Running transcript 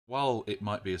While it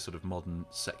might be a sort of modern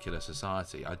secular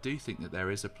society, I do think that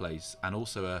there is a place and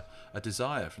also a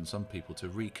desire from some people to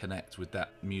reconnect with that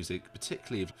music,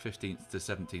 particularly of 15th to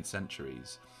 17th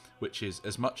centuries, which is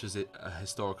as much as it a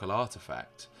historical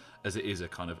artifact as it is a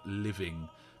kind of living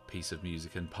piece of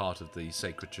music and part of the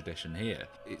sacred tradition here.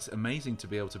 It's amazing to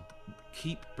be able to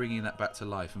keep bringing that back to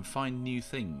life and find new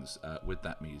things with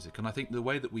that music. And I think the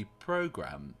way that we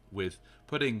program with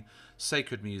putting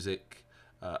sacred music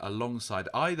alongside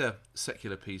either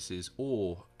secular pieces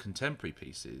or contemporary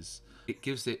pieces, it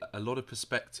gives it a lot of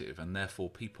perspective, and therefore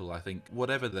people, I think,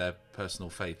 whatever their personal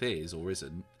faith is or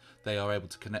isn't, they are able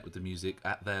to connect with the music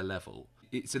at their level.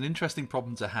 It's an interesting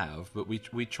problem to have, but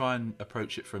we try and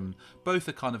approach it from both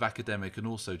a kind of academic and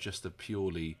also just a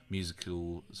purely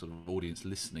musical sort of audience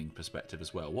listening perspective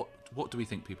as well. What do we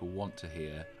think people want to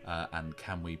hear, and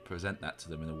can we present that to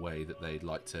them in a way that they'd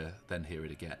like to then hear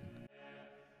it again?